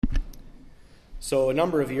So a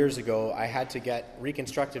number of years ago, I had to get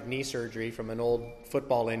reconstructive knee surgery from an old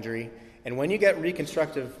football injury. And when you get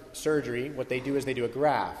reconstructive surgery, what they do is they do a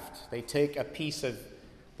graft. They take a piece of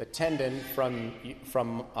the tendon from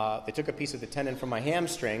my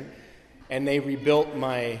hamstring, and they rebuilt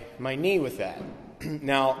my knee with that.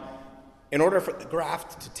 Now, in order for the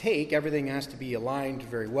graft to take, everything has to be aligned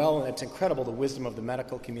very well, and it's incredible the wisdom of the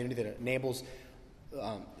medical community that enables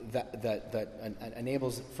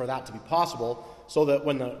enables for that to be possible, so that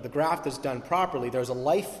when the graft is done properly, there's a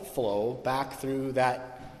life flow back through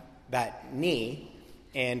that knee.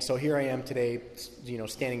 And so here I am today,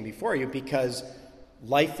 standing before you because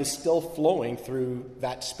life is still flowing through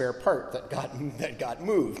that spare part that got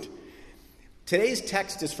moved. Today's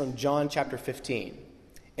text is from John chapter 15,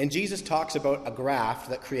 and Jesus talks about a graft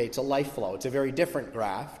that creates a life flow. It's a very different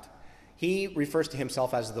graft. He refers to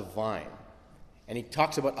himself as the vine. And he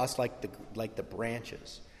talks about us like the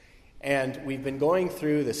branches. And we've been going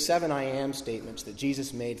through the 7 I am statements that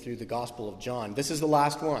Jesus made through the Gospel of John. This is the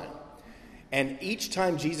last one. And each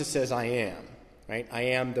time Jesus says, I am, right? I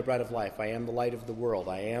am the bread of life. I am the light of the world.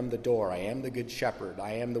 I am the door. I am the good shepherd.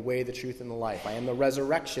 I am the way, the truth, and the life. I am the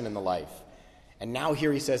resurrection and the life. And now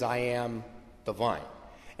here he says, I am the vine.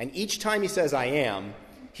 And each time he says, I am,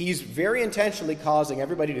 he's very intentionally causing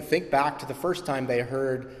everybody to think back to the first time they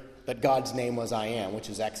heard that God's name was I am, which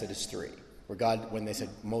is Exodus 3, where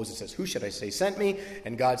Moses says, who should I say sent me?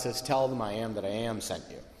 And God says, tell them I am that I am sent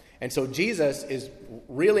you. And so Jesus is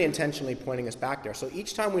really intentionally pointing us back there. So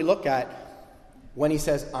each time we look at when he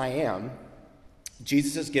says I am,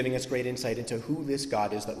 Jesus is giving us great insight into who this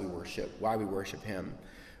God is that we worship, why we worship him,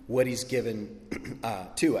 what he's given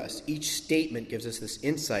to us. Each statement gives us this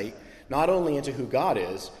insight, not only into who God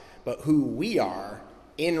is, but who we are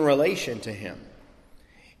in relation to him.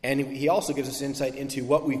 And he also gives us insight into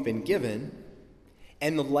what we've been given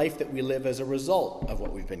and the life that we live as a result of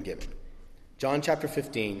what we've been given. John chapter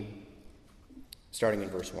 15, starting in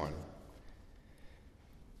verse 1.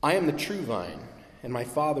 I am the true vine, and my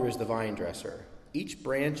Father is the vine dresser. Each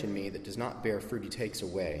branch in me that does not bear fruit he takes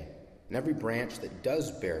away, and every branch that does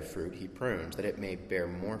bear fruit he prunes, that it may bear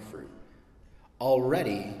more fruit.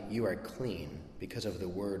 Already you are clean because of the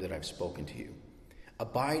word that I've spoken to you.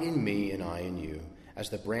 Abide in me, and I in you. As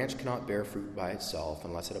the branch cannot bear fruit by itself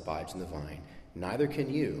unless it abides in the vine, neither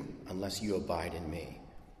can you unless you abide in me.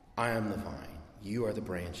 I am the vine, you are the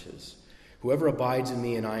branches. Whoever abides in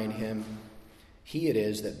me and I in him, he it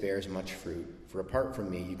is that bears much fruit, for apart from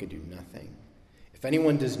me you can do nothing. If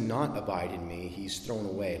anyone does not abide in me, he is thrown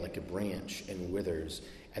away like a branch and withers,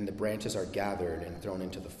 and the branches are gathered and thrown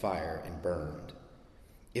into the fire and burned.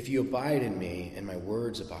 If you abide in me and my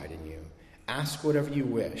words abide in you, ask whatever you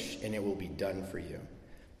wish, and it will be done for you.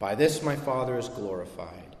 By this my Father is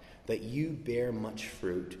glorified, that you bear much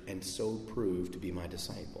fruit, and so prove to be my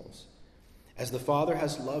disciples. As the Father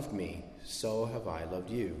has loved me, so have I loved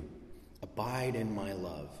you. Abide in my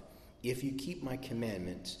love. If you keep my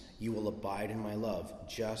commandments, you will abide in my love,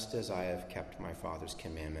 just as I have kept my Father's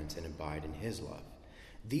commandments and abide in his love.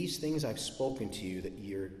 These things I've spoken to you,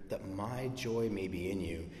 that my joy may be in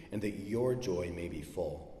you, and that your joy may be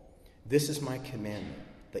full. This is my commandment,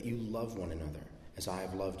 that you love one another, as I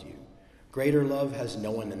have loved you. Greater love has no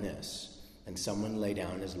one than this, and someone lay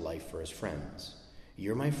down his life for his friends.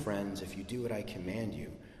 You're my friends if you do what I command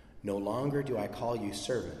you. No longer do I call you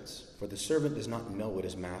servants, for the servant does not know what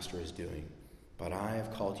his master is doing. But I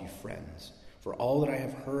have called you friends, for all that I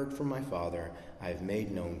have heard from my Father I have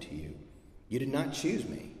made known to you. You did not choose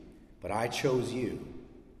me, but I chose you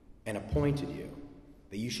and appointed you,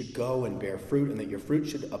 that you should go and bear fruit, and that your fruit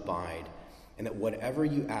should abide, and that whatever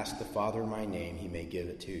you ask the Father in my name, he may give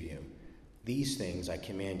it to you. These things I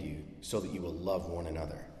command you, so that you will love one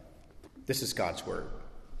another. This is God's word.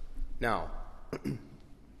 Now, I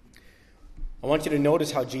want you to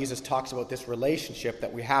notice how Jesus talks about this relationship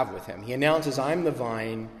that we have with him. He announces, I'm the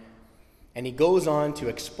vine, and he goes on to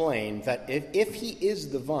explain that if he is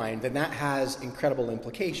the vine, then that has incredible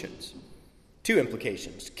implications. 2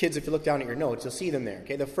 implications. Kids, if you look down at your notes, you'll see them there.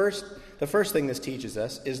 Okay, the first thing this teaches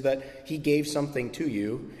us is that he gave something to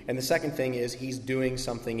you, and the second thing is he's doing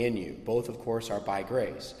something in you. Both, of course, are by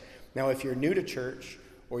grace. Now, if you're new to church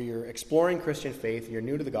or you're exploring Christian faith, and you're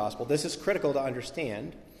new to the gospel, this is critical to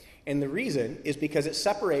understand, and the reason is because it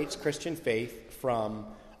separates Christian faith from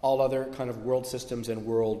all other kind of world systems and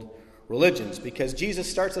world religions, because Jesus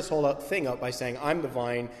starts this whole thing out by saying, I'm the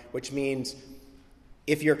vine, which means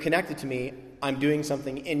if you're connected to me, I'm doing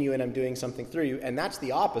something in you and I'm doing something through you. And that's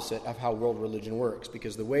the opposite of how world religion works,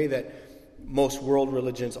 because the way that most world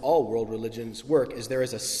religions, all world religions work, is there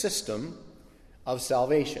is a system of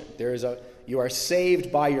salvation. You are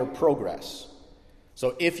saved by your progress.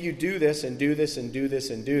 So if you do this and do this and do this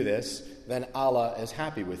and do this, then Allah is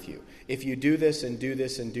happy with you. If you do this and do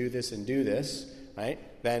this and do this and do this, right,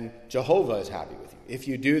 then Jehovah is happy with you. If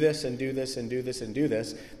you do this and do this and do this and do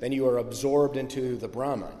this, then you are absorbed into the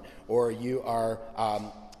Brahman, or you are,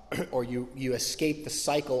 or you escape the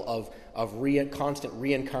cycle of constant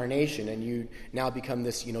reincarnation, and you now become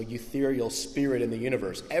this, ethereal spirit in the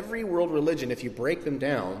universe. Every world religion, if you break them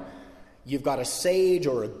down, you've got a sage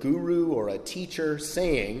or a guru or a teacher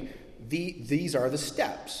saying these are the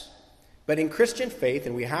steps. But in Christian faith,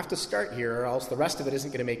 and we have to start here, or else the rest of it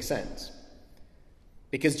isn't going to make sense.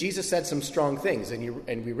 Because Jesus said some strong things,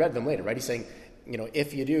 and we read them later, right? He's saying,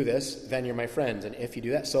 if you do this, then you're my friends, and if you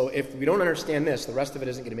do that. So if we don't understand this, the rest of it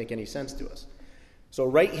isn't going to make any sense to us. So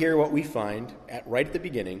right here, what we find, right at the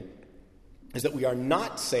beginning, is that we are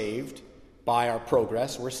not saved by our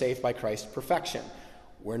progress. We're saved by Christ's perfection.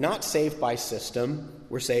 We're not saved by system.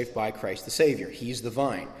 We're saved by Christ the Savior. He's the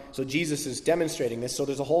vine. So Jesus is demonstrating this, so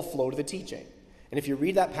there's a whole flow to the teaching. And if you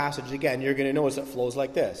read that passage again, you're going to notice it flows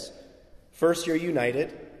like this. First you're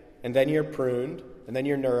united, and then you're pruned, and then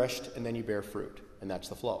you're nourished, and then you bear fruit. And that's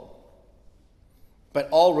the flow. But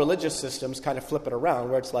all religious systems kind of flip it around,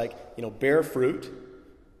 where it's like, bear fruit,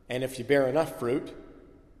 and if you bear enough fruit,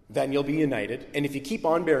 then you'll be united. And if you keep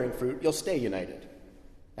on bearing fruit, you'll stay united.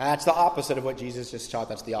 That's the opposite of what Jesus just taught.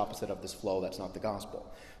 That's the opposite of this flow. That's not the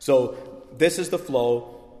gospel. So this is the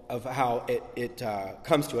flow of how it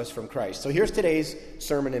comes to us from Christ. So here's today's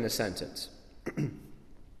sermon in a sentence.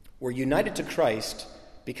 We're united to Christ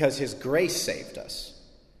because his grace saved us.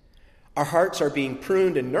 Our hearts are being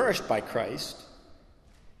pruned and nourished by Christ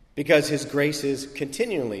because his grace is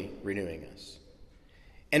continually renewing us.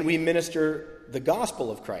 And we minister the gospel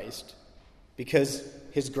of Christ because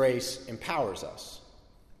his grace empowers us.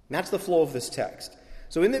 And that's the flow of this text.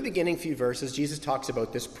 So in the beginning few verses, Jesus talks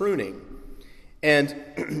about this pruning.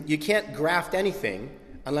 And you can't graft anything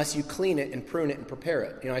unless you clean it and prune it and prepare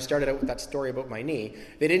it. I started out with that story about my knee.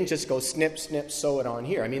 They didn't just go snip, snip, sew it on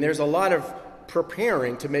here. There's a lot of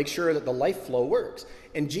preparing to make sure that the life flow works.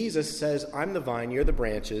 And Jesus says, I'm the vine, you're the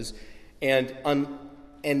branches. And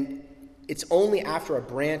it's only after a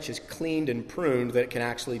branch is cleaned and pruned that it can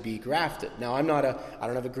actually be grafted. Now, I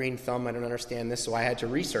don't have a green thumb, I don't understand this, so I had to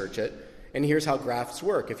research it. And here's how grafts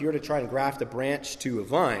work. If you were to try and graft a branch to a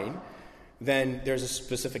vine, then there's a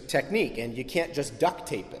specific technique, and you can't just duct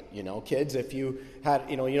tape it, kids. If you had,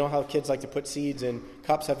 you know how kids like to put seeds in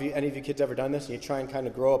cups. Have any of you kids ever done this? And you try and kind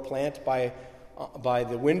of grow a plant by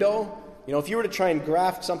the window. If you were to try and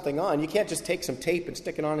graft something on, you can't just take some tape and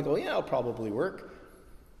stick it on and go, it'll probably work.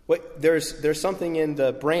 There's something in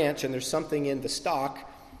the branch and there's something in the stalk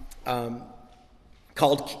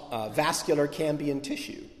called vascular cambium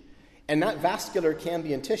tissue. And that vascular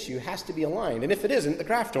cambium tissue has to be aligned. And if it isn't, the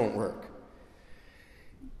graft won't work.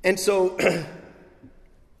 And so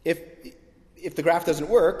if the graft doesn't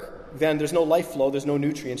work, then there's no life flow, there's no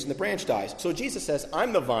nutrients, and the branch dies. So Jesus says,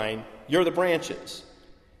 I'm the vine, you're the branches.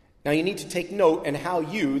 Now you need to take note in how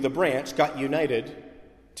you, the branch, got united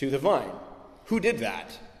to the vine. Who did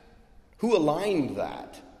that? Who aligned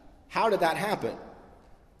that? How did that happen?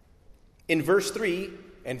 In verse 3,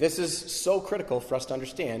 and this is so critical for us to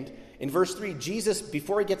understand, in verse 3, Jesus,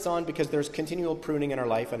 before he gets on, because there's continual pruning in our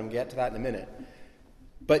life, and I'm going to get to that in a minute,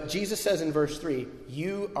 but Jesus says in verse 3,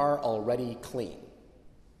 you are already clean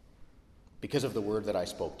because of the word that I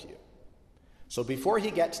spoke to you. So before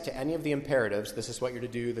he gets to any of the imperatives, this is what you're to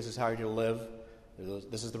do, this is how you're to live,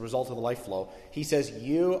 this is the result of the life flow, he says,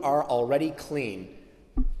 you are already clean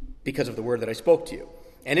because of the word that I spoke to you.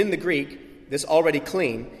 And in the Greek, this already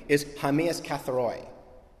clean is hamias katharoi.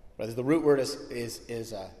 The root word is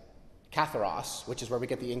katharos, which is where we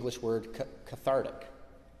get the English word cathartic,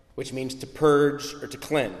 which means to purge or to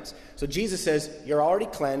cleanse. So Jesus says, you're already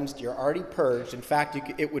cleansed, you're already purged. In fact,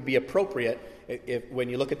 it would be appropriate, when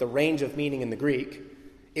you look at the range of meaning in the Greek,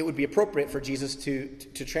 it would be appropriate for Jesus to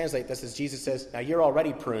translate this as Jesus says, now you're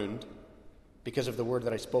already pruned because of the word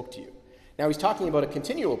that I spoke to you. Now he's talking about a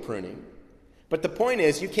continual pruning, but the point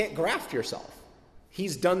is you can't graft yourself.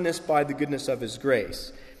 He's done this by the goodness of his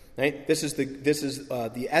grace. Right? This is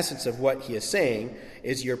the essence of what he is saying,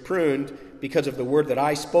 is you're pruned because of the word that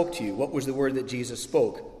I spoke to you. What was the word that Jesus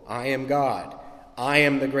spoke? I am God. I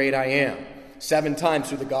am the great I am. 7 times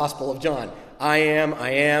through the Gospel of John. I am,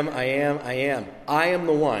 I am, I am, I am. I am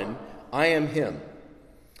the one. I am him.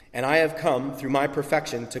 And I have come through my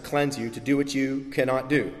perfection to cleanse you, to do what you cannot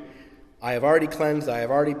do. I have already cleansed, I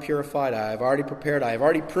have already purified, I have already prepared, I have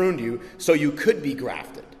already pruned you so you could be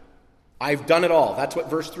grafted. I've done it all. That's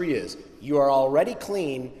what verse 3 is. You are already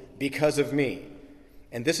clean because of me.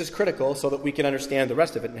 And this is critical so that we can understand the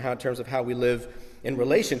rest of it in terms of how we live in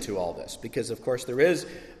relation to all this. Because, of course, there is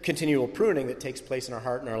continual pruning that takes place in our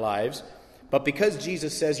heart and our lives. But because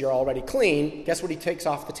Jesus says you're already clean, guess what he takes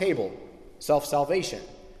off the table? Self-salvation.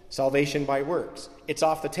 Salvation by works. It's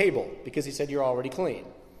off the table because he said you're already clean.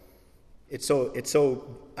 It's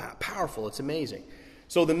so powerful. It's amazing.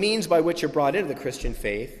 So the means by which you're brought into the Christian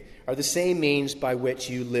faith are the same means by which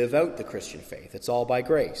you live out the Christian faith. It's all by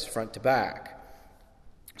grace, front to back.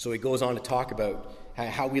 So he goes on to talk about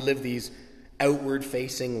how we live these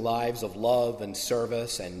outward-facing lives of love and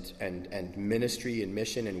service and ministry and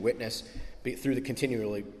mission and witness through the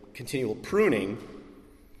continual pruning.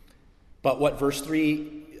 But what verse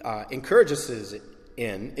 3 encourages us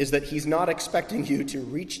in is that he's not expecting you to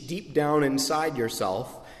reach deep down inside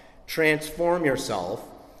yourself, transform yourself,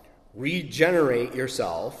 regenerate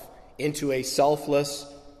yourself into a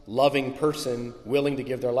selfless, loving person willing to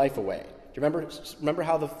give their life away. Do you remember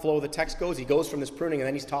how the flow of the text goes? He goes from this pruning, and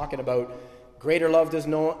then he's talking about greater love has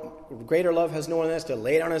no one than this, to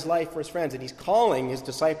lay down his life for his friends. And he's calling his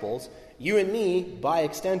disciples, you and me, by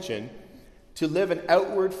extension, to live an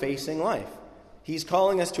outward-facing life. He's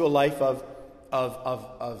calling us to a life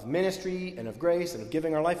of ministry and of grace and of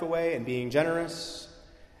giving our life away and being generous.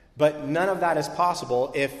 But none of that is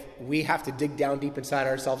possible if we have to dig down deep inside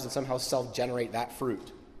ourselves and somehow self-generate that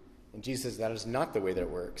fruit. And Jesus says that is not the way that it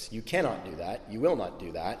works. You cannot do that. You will not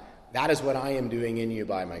do that. That is what I am doing in you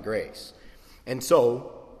by my grace. And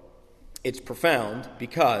so it's profound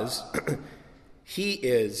because he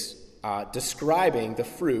is describing the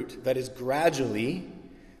fruit that is gradually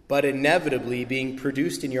but inevitably being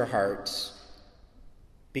produced in your hearts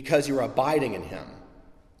because you're abiding in him.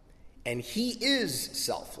 And he is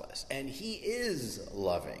selfless, and he is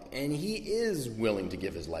loving, and he is willing to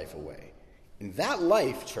give his life away. And that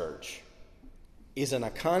life, church, is in a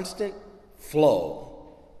constant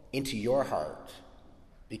flow into your heart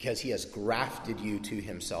because he has grafted you to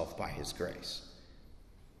himself by his grace.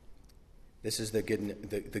 This is the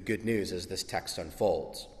good news as this text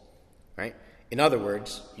unfolds, right? In other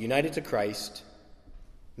words, united to Christ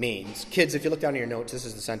means, kids, if you look down in your notes, this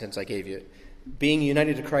is the sentence I gave you. Being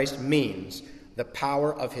united to Christ means the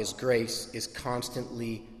power of his grace is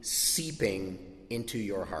constantly seeping into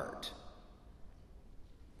your heart.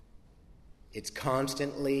 It's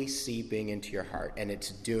constantly seeping into your heart, and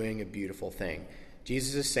it's doing a beautiful thing.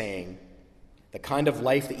 Jesus is saying the kind of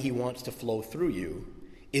life that he wants to flow through you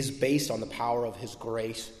is based on the power of his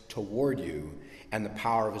grace toward you and the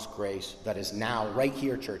power of his grace that is now right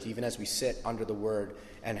here, church, even as we sit under the word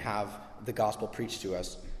and have the gospel preached to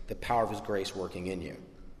us, the power of his grace working in you.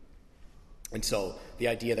 And so the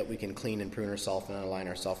idea that we can clean and prune ourselves and align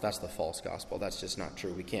ourselves, that's the false gospel. That's just not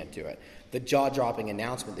true. We can't do it. The jaw-dropping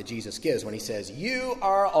announcement that Jesus gives when he says, you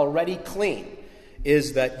are already clean,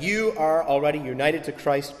 is that you are already united to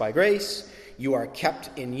Christ by grace. You are kept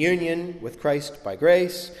in union with Christ by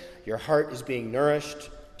grace. Your heart is being nourished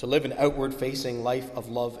to live an outward-facing life of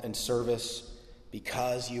love and service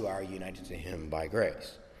because you are united to him by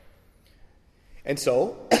grace. And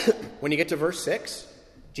so, when you get to verse 6,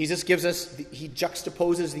 Jesus he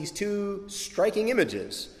juxtaposes these two striking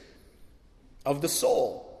images of the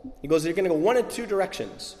soul. He goes, you're going to go one of two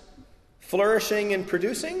directions, flourishing and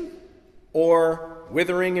producing, or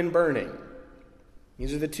withering and burning.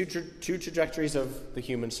 These are the two trajectories of the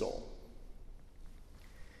human soul.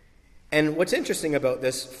 And what's interesting about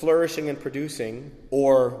this flourishing and producing,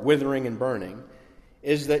 or withering and burning,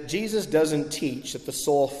 is that Jesus doesn't teach that the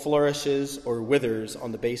soul flourishes or withers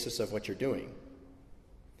on the basis of what you're doing.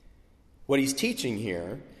 What he's teaching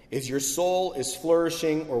here is your soul is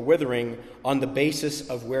flourishing or withering on the basis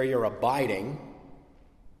of where you're abiding,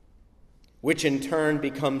 which in turn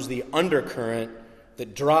becomes the undercurrent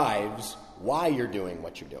that drives why you're doing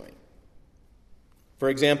what you're doing. For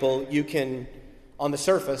example, you can, on the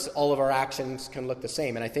surface, all of our actions can look the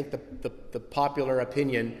same. And I think the popular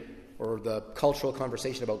opinion or the cultural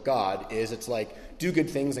conversation about God is it's like, do good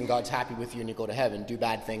things and God's happy with you and you go to heaven. Do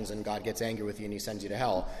bad things and God gets angry with you and he sends you to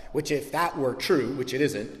hell. Which if that were true, which it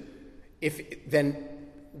isn't, then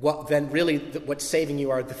what's saving you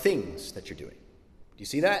are the things that you're doing. Do you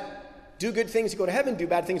see that? Do good things, you go to heaven. Do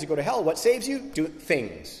bad things, you go to hell. What saves you? Do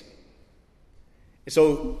things.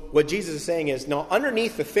 So what Jesus is saying is, no,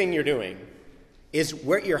 underneath the thing you're doing is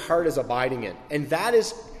where your heart is abiding in. And that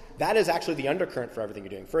is actually the undercurrent for everything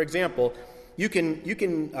you're doing. For example, you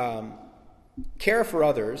can care for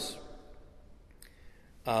others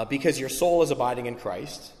because your soul is abiding in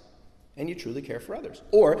Christ and you truly care for others.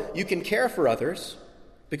 Or you can care for others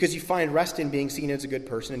because you find rest in being seen as a good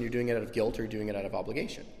person and you're doing it out of guilt or you're doing it out of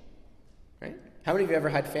obligation. Right? How many of you ever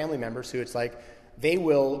had family members who it's like, they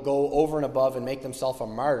will go over and above and make themselves a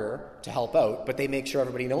martyr to help out, but they make sure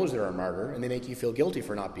everybody knows they're a martyr, and they make you feel guilty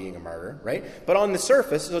for not being a martyr, right? But on the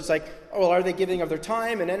surface, so it's like, oh, well, are they giving of their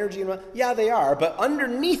time and energy? Yeah, they are, but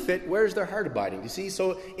underneath it, where's their heart abiding? You see,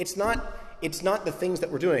 so it's not the things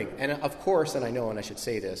that we're doing. And of course, and I know, and I should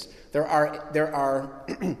say this, there are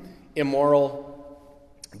immoral,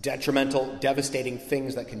 detrimental, devastating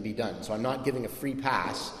things that can be done. So I'm not giving a free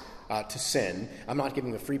pass to sin. I'm not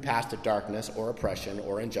giving a free pass to darkness or oppression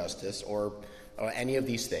or injustice or any of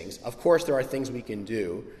these things. Of course, there are things we can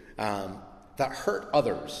do that hurt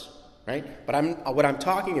others, right? But what I'm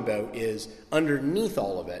talking about is underneath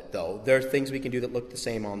all of it, though, there are things we can do that look the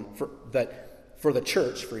same for the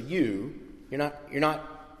church, for you. You're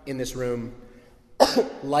not in this room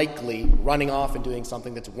likely running off and doing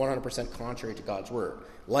something that's 100% contrary to God's word.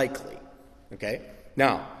 Likely, okay?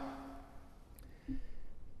 Now,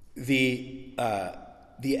 the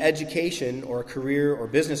education or career or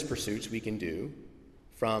business pursuits we can do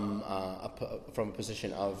from a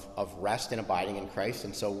position of rest and abiding in Christ,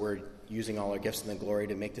 and so we're using all our gifts and the glory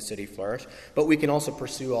to make the city flourish. But we can also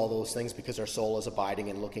pursue all those things because our soul is abiding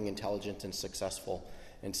and looking intelligent and successful.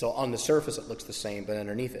 And so on the surface it looks the same, but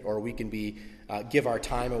underneath it. Or we can give our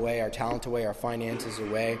time away, our talent away, our finances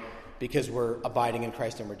away because we're abiding in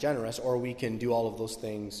Christ and we're generous. Or we can do all of those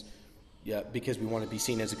things because we want to be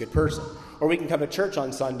seen as a good person. Or we can come to church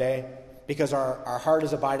on Sunday because our heart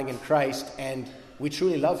is abiding in Christ and we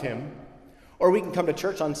truly love him. Or we can come to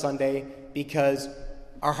church on Sunday because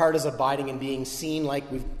our heart is abiding in being seen like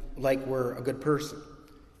we're a good person.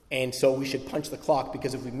 And so we should punch the clock,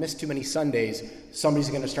 because if we miss too many Sundays, somebody's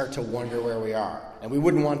going to start to wonder where we are. And we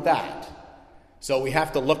wouldn't want that. So we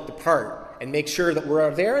have to look the part and make sure that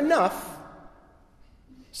we're there enough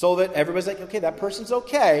so that everybody's like, okay, that person's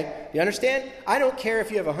okay. You understand? I don't care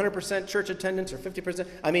if you have 100% church attendance or 50%.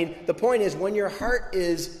 I mean, the point is, when your heart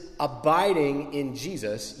is abiding in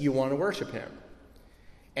Jesus, you want to worship him.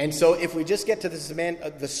 And so if we just get to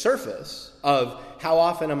the surface of how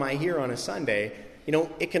often am I here on a Sunday,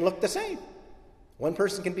 it can look the same. One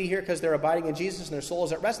person can be here because they're abiding in Jesus and their soul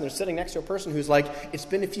is at rest, and they're sitting next to a person who's like, it's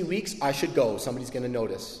been a few weeks, I should go. Somebody's going to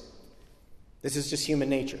notice. This is just human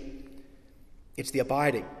nature. It's the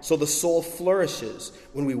abiding. So the soul flourishes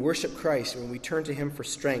when we worship Christ, when we turn to him for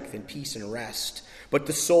strength and peace and rest. But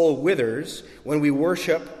the soul withers when we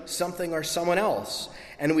worship something or someone else,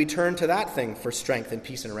 and we turn to that thing for strength and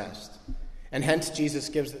peace and rest. And hence Jesus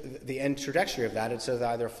gives the introductory of that. It says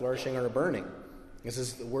either flourishing or burning. This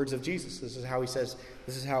is the words of Jesus. This is how he says,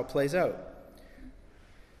 this is how it plays out.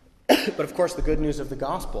 But of course, the good news of the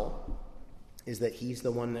gospel is that he's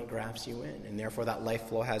the one that grafts you in, and therefore that life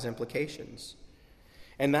flow has implications.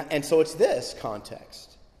 And so it's this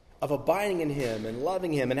context of abiding in him and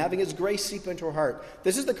loving him and having his grace seep into our heart.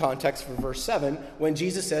 This is the context for verse 7 when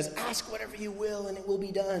Jesus says, ask whatever you will and it will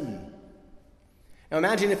be done. Now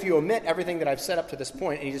imagine if you omit everything that I've said up to this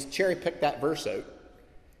point and you just cherry pick that verse out.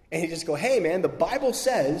 And you just go, hey man, the Bible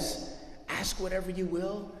says, ask whatever you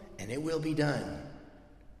will, and it will be done.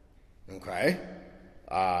 Okay?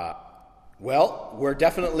 Well, we're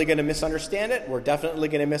definitely going to misunderstand it. We're definitely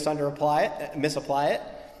going to misapply it.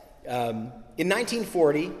 In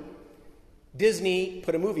 1940, Disney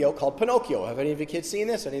put a movie out called Pinocchio. Have any of the kids seen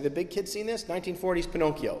this? Any of the big kids seen this? 1940's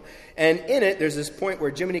Pinocchio. And in it, there's this point where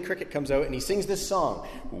Jiminy Cricket comes out and he sings this song.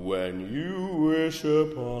 When you wish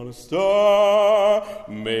upon a star,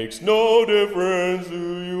 makes no difference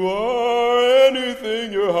who you are,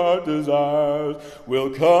 anything your heart desires will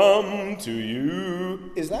come to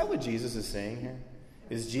you. Is that what Jesus is saying here?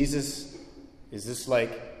 Is this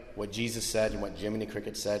like what Jesus said and what Jiminy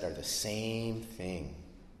Cricket said are the same thing?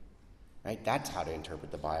 Right? That's how to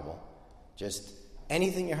interpret the Bible. Just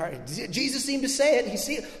anything your heart... Jesus seemed to say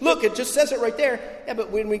it. Look, it just says it right there. Yeah,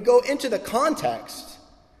 but when we go into the context,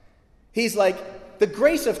 he's like, the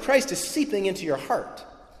grace of Christ is seeping into your heart.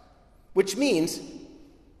 Which means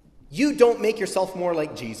you don't make yourself more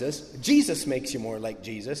like Jesus. Jesus makes you more like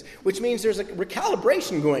Jesus. Which means there's a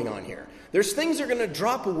recalibration going on here. There's things that are going to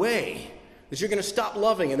drop away that you're going to stop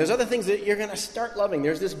loving, and there's other things that you're going to start loving.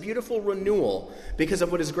 There's this beautiful renewal because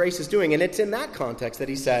of what his grace is doing, and it's in that context that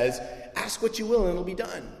he says, ask what you will and it'll be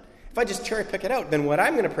done. If I just cherry pick it out, then what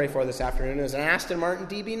I'm going to pray for this afternoon is an Aston Martin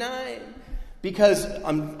DB9, because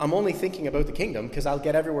I'm only thinking about the kingdom, because I'll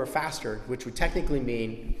get everywhere faster, which would technically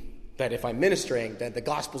mean that if I'm ministering, that the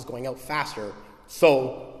gospel's going out faster.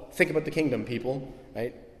 So think about the kingdom, people,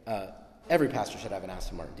 right? Every pastor should have an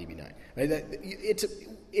Aston Martin DB9. Right?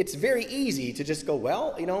 It's very easy to just go,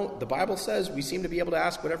 well, the Bible says we seem to be able to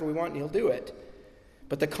ask whatever we want and he'll do it.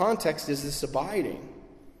 But the context is this abiding.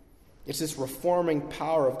 It's this reforming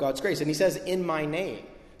power of God's grace. And he says, in my name.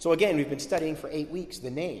 So again, we've been studying for 8 weeks the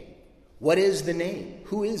name. What is the name?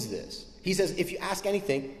 Who is this? He says, if you ask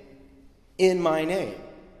anything, in my name.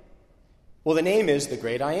 Well, the name is the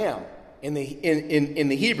great I am. In the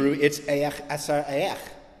Hebrew, it's Eich Asar Eich.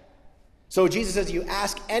 So Jesus says, you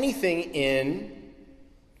ask anything in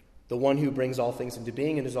the one who brings all things into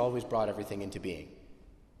being and has always brought everything into being.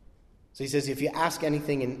 So he says, if you ask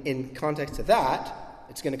anything in context to that,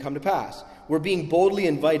 it's going to come to pass. We're being boldly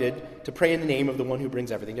invited to pray in the name of the one who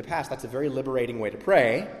brings everything to pass. That's a very liberating way to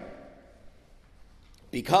pray,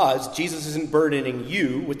 because Jesus isn't burdening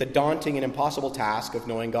you with the daunting and impossible task of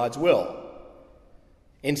knowing God's will.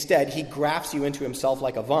 Instead, he grafts you into himself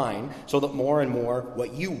like a vine, so that more and more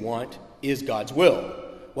what you want is God's will.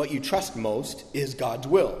 What you trust most is God's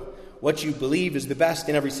will. What you believe is the best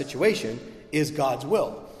in every situation is God's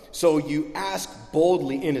will. So you ask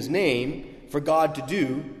boldly in his name for God to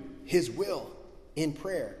do his will in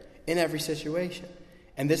prayer, in every situation.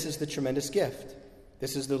 And this is the tremendous gift.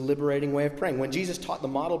 This is the liberating way of praying. When Jesus taught the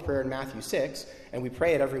model prayer in Matthew 6, and we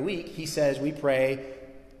pray it every week, he says we pray,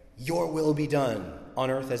 your will be done on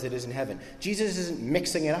earth as it is in heaven. Jesus isn't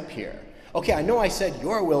mixing it up here. Okay, I know I said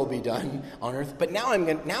your will be done on earth, but now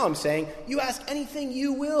I'm saying you ask anything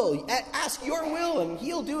you will. Ask your will and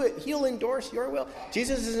he'll do it. He'll endorse your will.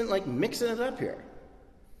 Jesus isn't like mixing it up here.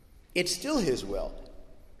 It's still his will.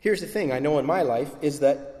 Here's the thing I know in my life is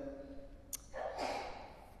that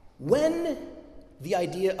when the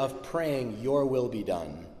idea of praying your will be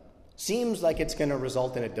done seems like it's going to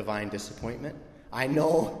result in a divine disappointment, I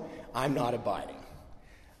know I'm not abiding.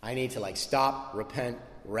 I need to stop, repent,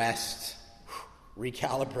 rest,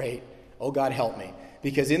 recalibrate. Oh, God, help me.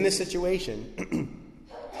 Because in this situation,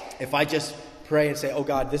 if I just pray and say, oh,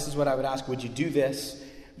 God, this is what I would ask, would you do this,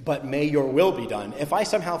 but may your will be done. If I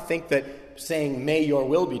somehow think that saying may your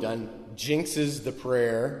will be done jinxes the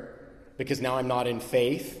prayer because now I'm not in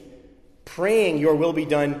faith, praying your will be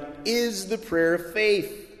done is the prayer of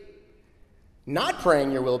faith. Not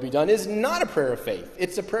praying your will be done is not a prayer of faith.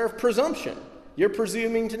 It's a prayer of presumption. You're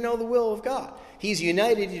presuming to know the will of God. He's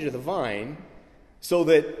united you to the vine so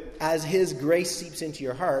that as his grace seeps into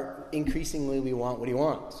your heart, increasingly we want what he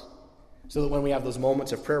wants. So that when we have those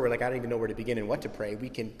moments of prayer, we're like, I don't even know where to begin and what to pray, we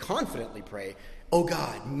can confidently pray, oh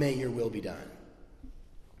God, may your will be done.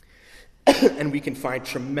 And we can find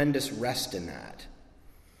tremendous rest in that.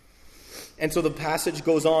 And so the passage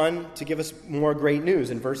goes on to give us more great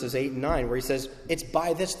news in verses 8 and 9, where he says, it's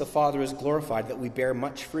by this the Father is glorified, that we bear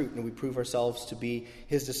much fruit and we prove ourselves to be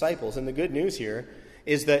his disciples. And the good news here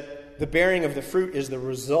is that the bearing of the fruit is the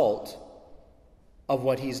result of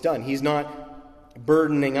what he's done. He's not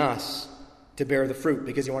burdening us to bear the fruit,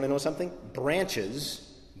 because you want to know something? Branches,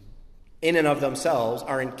 in and of themselves,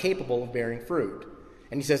 are incapable of bearing fruit.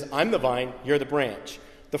 And he says, I'm the vine, you're the branch.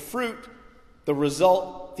 The fruit, the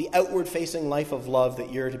result, the outward-facing life of love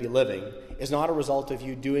that you're to be living is not a result of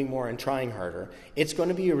you doing more and trying harder. It's going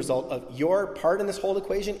to be a result of your part in this whole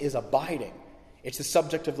equation is abiding. It's the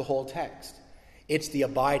subject of the whole text. It's the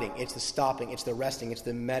abiding, it's the stopping, it's the resting, it's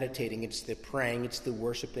the meditating, it's the praying, it's the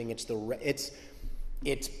worshiping,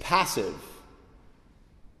 it's passive.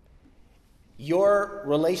 Your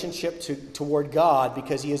relationship toward God,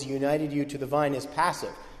 because he has united you to the vine, is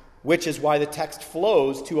passive, which is why the text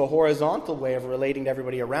flows to a horizontal way of relating to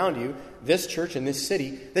everybody around you, this church and this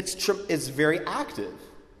city, is very active.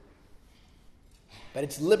 But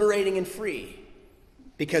it's liberating and free,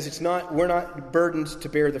 because we're not burdened to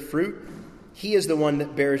bear the fruit. He is the one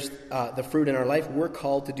that bears the fruit in our life. We're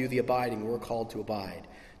called to do the abiding. We're called to abide,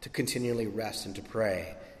 to continually rest and to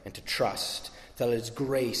pray and to trust, to let his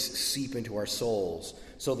grace seep into our souls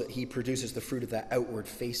so that he produces the fruit of that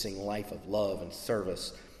outward-facing life of love and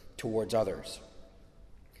service towards others.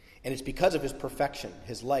 And it's because of his perfection,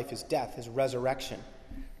 his life, his death, his resurrection,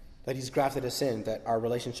 that he's grafted us in, that our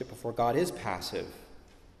relationship before God is passive.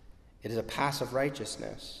 It is a passive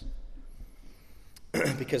righteousness.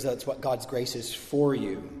 Because that's what God's grace is for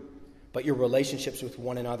you. But your relationships with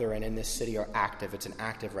one another and in this city are active. It's an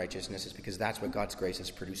active righteousness. It's because that's what God's grace is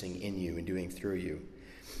producing in you and doing through you.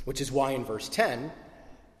 Which is why in verse 10,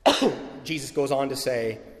 Jesus goes on to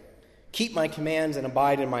say, keep my commands and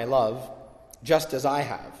abide in my love, just as I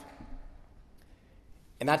have.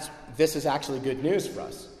 And this is actually good news for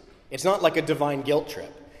us. It's not like a divine guilt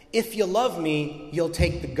trip. If you love me, you'll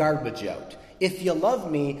take the garbage out. If you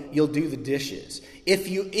love me, you'll do the dishes. If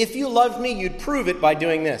you love me, you'd prove it by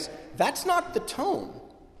doing this. That's not the tone.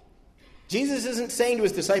 Jesus isn't saying to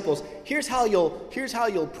his disciples, here's how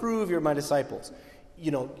you'll prove you're my disciples.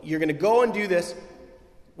 You're going to go and do this.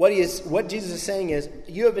 what Jesus is saying is,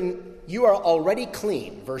 you are already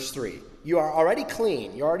clean, verse 3. You are already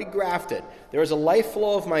clean. You're already grafted. There is a life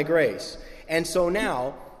flow of my grace. And so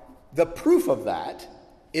now, the proof of that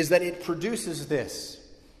is that it produces this.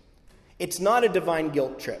 It's not a divine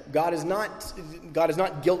guilt trip. God is not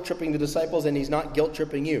guilt tripping the disciples, and he's not guilt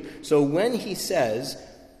tripping you. So when he says,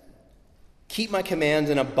 keep my commands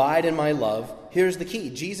and abide in my love, here's the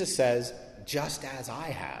key. Jesus says, just as I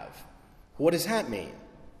have. What does that mean?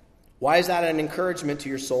 Why is that an encouragement to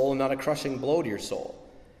your soul and not a crushing blow to your soul?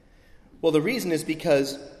 Well, the reason is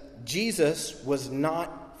because Jesus was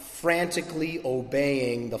not frantically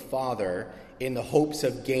obeying the Father in the hopes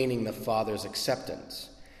of gaining the Father's acceptance.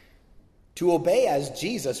 To obey as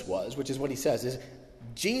Jesus was, which is what he says, is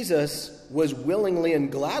Jesus was willingly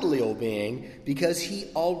and gladly obeying because he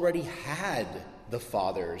already had the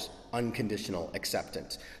Father's unconditional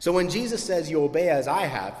acceptance. So when Jesus says you obey as I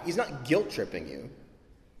have, he's not guilt-tripping you.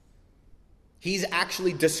 He's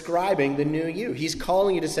actually describing the new you. He's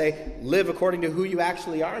calling you to say, live according to who you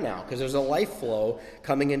actually are now, because there's a life flow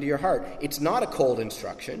coming into your heart. It's not a cold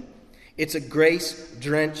instruction. It's a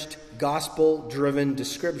grace-drenched, gospel-driven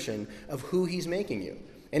description of who he's making you.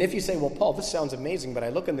 And if you say, well, Paul, this sounds amazing, but I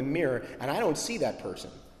look in the mirror and I don't see that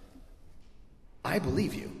person, I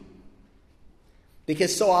believe you.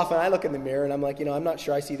 Because so often I look in the mirror and I'm like, I'm not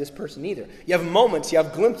sure I see this person either. You have moments, you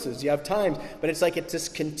have glimpses, you have times, but it's like it's this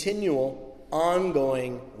continual,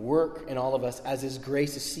 ongoing work in all of us as his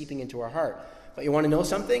grace is seeping into our heart. But you want to know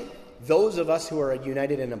something? Those of us who are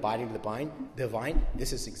united and abiding to the divine,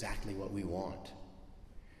 this is exactly what we want.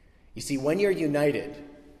 You see, when you're united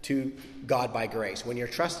to God by grace, when you're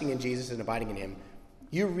trusting in Jesus and abiding in him,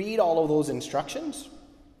 you read all of those instructions,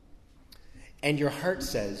 and your heart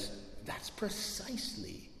says, that's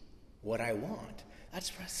precisely what I want. That's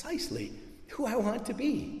precisely who I want to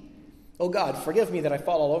be. Oh God, forgive me that I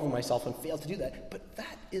fall all over myself and fail to do that, but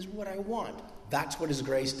that is what I want. That's what his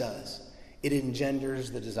grace does. It engenders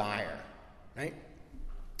the desire, right?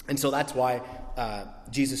 And so that's why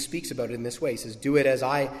Jesus speaks about it in this way. He says, do it as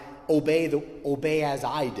I obey as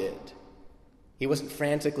I did. He wasn't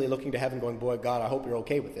frantically looking to heaven going, boy, God, I hope you're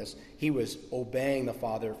okay with this. He was obeying the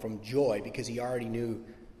Father from joy because he already knew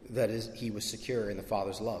that he was secure in the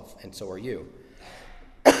Father's love, and so are you.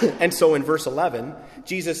 And so in verse 11,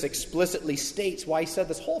 Jesus explicitly states why he said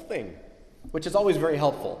this whole thing, which is always very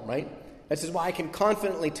helpful, right? This is why I can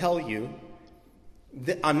confidently tell you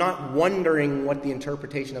that I'm not wondering what the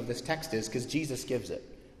interpretation of this text is, because Jesus gives it.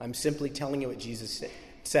 I'm simply telling you what Jesus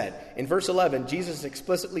said. In verse 11, Jesus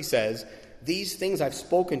explicitly says, these things I've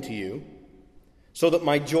spoken to you so that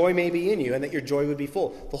my joy may be in you and that your joy would be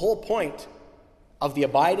full. The whole point of the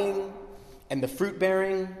abiding and the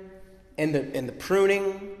fruit-bearing and the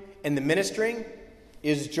pruning and the ministering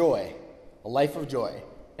is joy, a life of joy.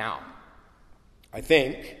 Now, I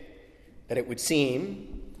think that it would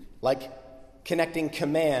seem like connecting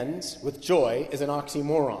commands with joy is an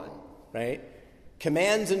oxymoron, right?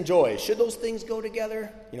 Commands and joy, should those things go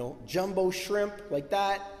together? Jumbo shrimp like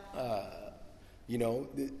that,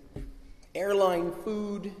 airline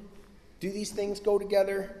food, do these things go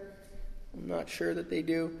together? I'm not sure that they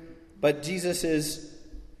do. But Jesus is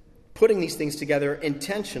putting these things together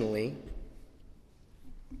intentionally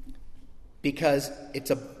because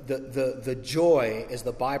the joy is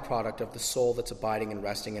the byproduct of the soul that's abiding and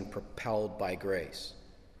resting and propelled by grace.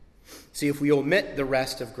 See, if we omit the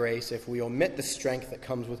rest of grace, if we omit the strength that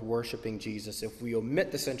comes with worshiping Jesus, if we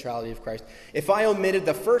omit the centrality of Christ, if I omitted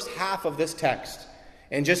the first half of this text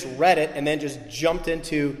and just read it and then just jumped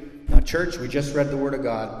into, church, we just read the Word of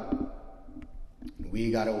God. We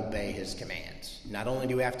got to obey his commands. Not only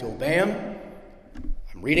do we have to obey him,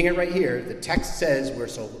 I'm reading it right here. The text says we're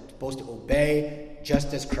supposed to obey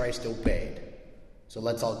just as Christ obeyed. So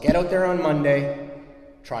let's all get out there on Monday,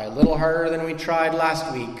 try a little harder than we tried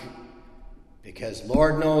last week, because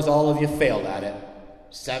Lord knows all of you failed at it.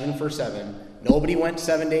 7 for 7. Nobody went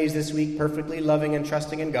 7 days this week perfectly loving and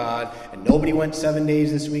trusting in God, and nobody went 7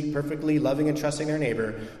 days this week perfectly loving and trusting their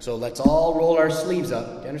neighbor. So let's all roll our sleeves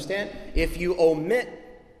up. Do you understand? If you omit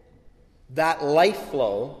that life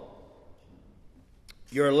flow,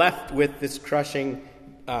 you're left with this crushing,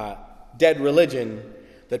 dead religion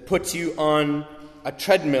that puts you on a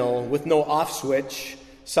treadmill with no off switch,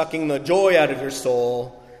 sucking the joy out of your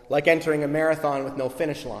soul, like entering a marathon with no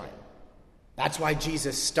finish line. That's why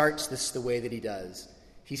Jesus starts this the way that he does.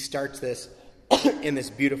 He starts this in this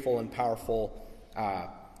beautiful and powerful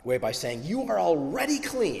way by saying, you are already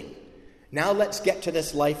clean. Now let's get to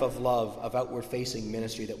this life of love, of outward-facing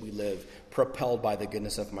ministry that we live, propelled by the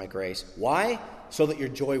goodness of my grace. Why? So that your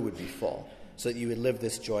joy would be full, so that you would live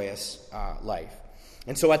this joyous life.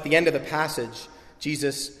 And so at the end of the passage,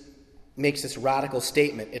 Jesus makes this radical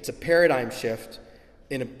statement. It's a paradigm shift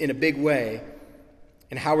in a big way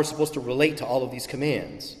in how we're supposed to relate to all of these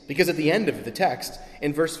commands. Because at the end of the text,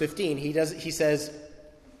 in verse 15, he says,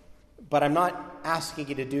 "But I'm not asking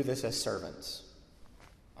you to do this as servants.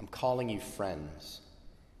 I'm calling you friends."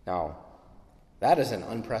 Now, that is an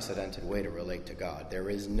unprecedented way to relate to God. There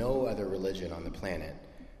is no other religion on the planet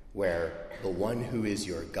where the one who is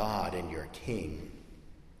your God and your king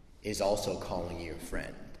is also calling you a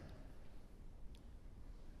friend.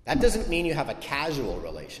 That doesn't mean you have a casual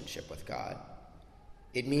relationship with God.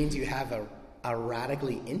 It means you have a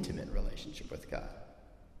radically intimate relationship with God.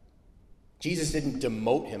 Jesus didn't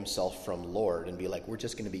demote himself from Lord and be like, we're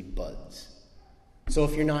just going to be buds. So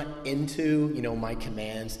if you're not into, my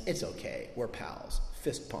commands, it's okay. We're pals.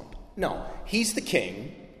 Fist pump. No, he's the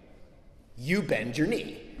king. You bend your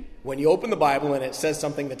knee. When you open the Bible and it says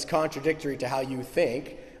something that's contradictory to how you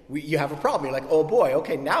think, you have a problem. You're like, oh boy,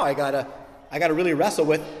 okay, now I gotta really wrestle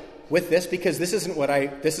with this, because this isn't what I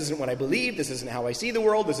believe, this isn't how I see the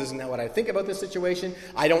world, this isn't what I think about this situation.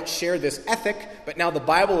 I don't share this ethic, but now the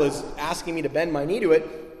Bible is asking me to bend my knee to it.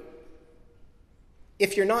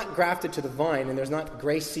 If you're not grafted to the vine and there's not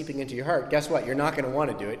grace seeping into your heart, guess what? You're not going to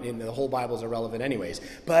want to do it, and the whole Bible is irrelevant anyways.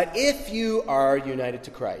 But if you are united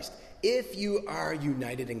to Christ, if you are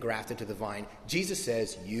united and grafted to the vine, Jesus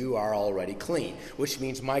says you are already clean, which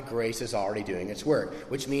means my grace is already doing its work,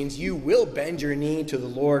 which means you will bend your knee to the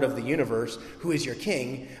Lord of the universe, who is your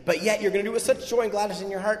king, but yet you're going to do it with such joy and gladness in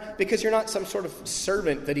your heart because you're not some sort of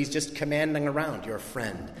servant that he's just commanding around. You're a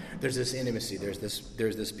friend. There's this intimacy. There's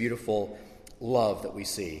this beautiful love that we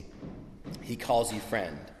see. He calls you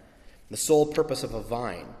friend. The sole purpose of a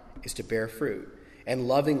vine is to bear fruit, and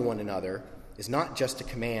loving one another is not just a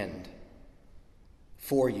command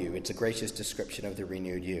for you. It's a gracious description of the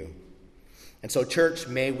renewed you. And so, church,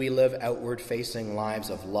 may we live outward-facing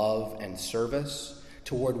lives of love and service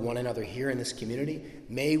toward one another here in this community.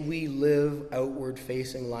 May we live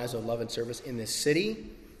outward-facing lives of love and service in this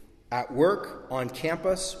city, at work, on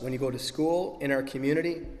campus, when you go to school, in our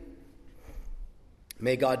community.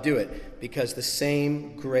 May God do it, because the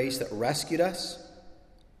same grace that rescued us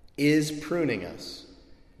is pruning us.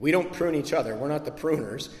 We don't prune each other. We're not the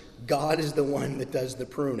pruners. God is the one that does the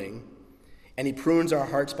pruning. And he prunes our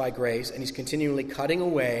hearts by grace, and he's continually cutting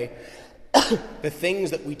away the things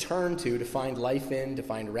that we turn to find life in, to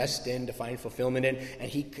find rest in, to find fulfillment in. And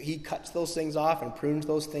he cuts those things off and prunes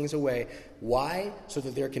those things away. Why? So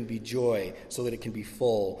that there can be joy, so that it can be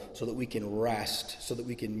full, so that we can rest, so that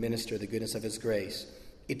we can minister the goodness of his grace.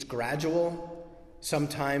 It's gradual.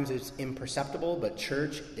 Sometimes it's imperceptible, but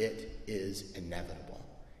church, it is inevitable.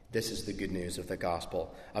 This is the good news of the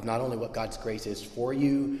gospel, of not only what God's grace is for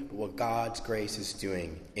you, but what God's grace is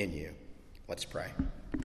doing in you. Let's pray.